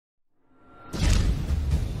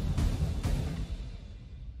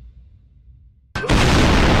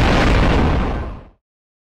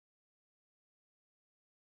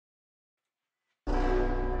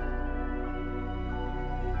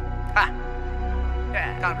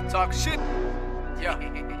Time to talk shit. Yeah.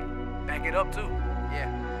 Back it up too. Yeah.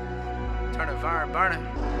 TurnerVernBurno.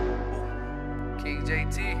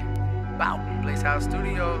 K1ngJT. Bow. Blaze House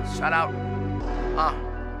Studios. Shout out.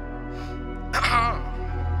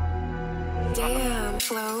 Damn,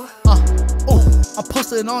 Flo. I'm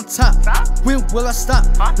posted on top. When will I stop?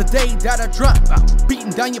 The day that I drop. Beating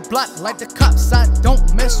down your block like the cops. I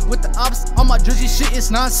don't mess with the ops. All my jersey shit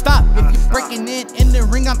is non-stop. If you're breaking in the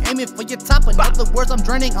ring, I'm aiming for your top. In other words, I'm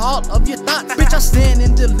draining all of your thoughts. Bitch, I stand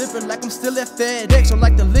and deliver like I'm still at FedEx. Or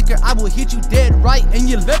like the liquor, I will hit you dead right in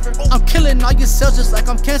your liver. I'm killing all your cells just like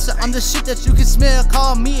I'm cancer. I'm the shit that you can smell.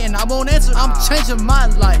 Call me and I won't answer. I'm changing my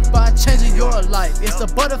life by changing your life. It's the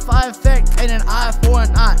butterfly effect and an eye for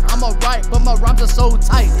an eye. I'm alright, but my rhymes are so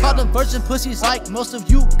tight. Call them virgin pussies like most of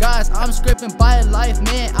you guys. I'm scraping by life,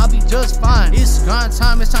 man, I'll be just fine. It's grind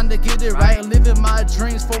time, it's time to get it right. Living my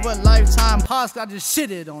dreams for a lifetime. Pause, I just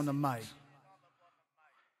shitted on the mic.